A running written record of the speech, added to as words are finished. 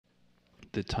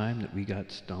the time that we got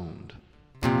stoned.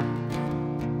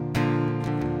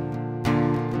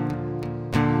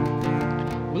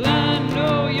 Well, I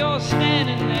know you're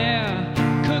standing there,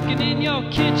 cooking in your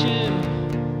kitchen,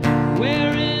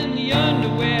 wearing the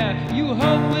underwear you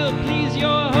hope will please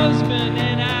your husband.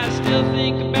 And I still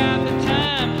think about the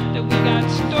time that we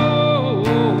got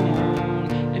stoned.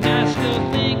 And I still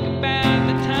think about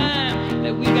the time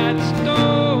that we got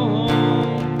stoned.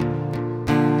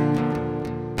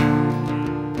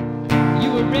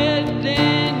 You were red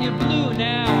then, you're blue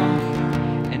now,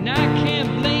 and I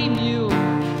can't blame you.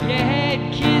 You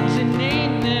had kids and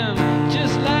named them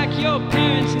just like your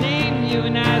parents named you.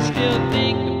 And I still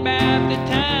think about the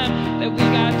time that we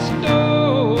got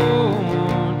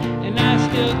stoned. And I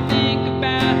still think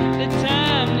about the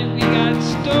time that we got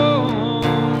stoned.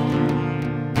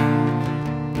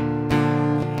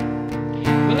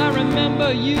 Well, I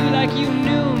remember you like you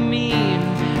knew me,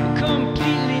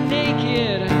 completely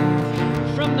naked,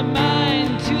 from the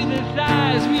mind to the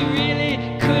thighs. We really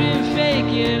couldn't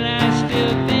fake it. And I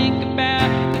still think about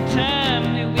the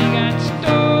time that we got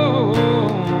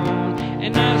stoned.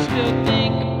 And I still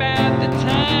think about the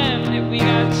time that we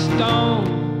got stoned.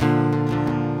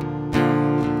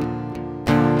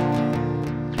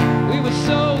 We were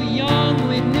so young,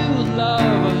 we knew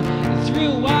love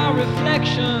through our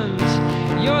reflections.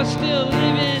 You're still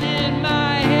living in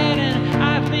my head, and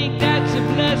I think that's a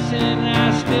blessing.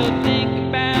 I still think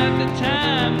about the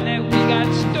time that we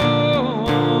got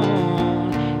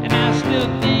stoned. And I still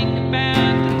think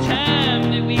about the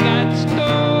time that we got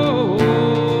stoned.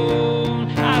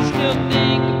 I still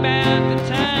think about the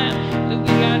time that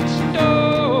we got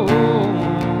stoned.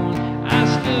 I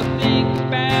still think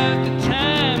about the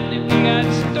time that we got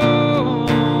stoned.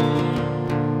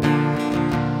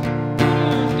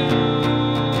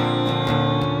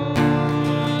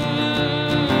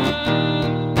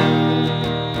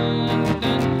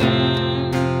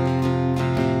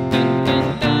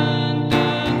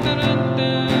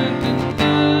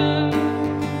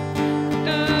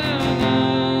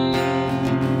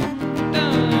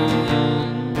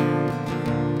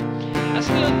 I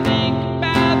still think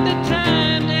about the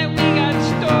time that we got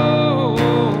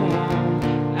stoned.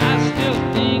 I still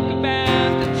think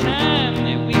about the time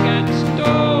that we got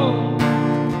stoned.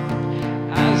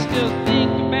 I still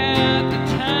think about the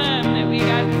time that we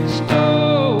got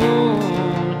stoned.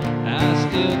 I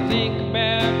still think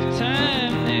about the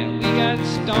time that we got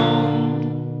stoned.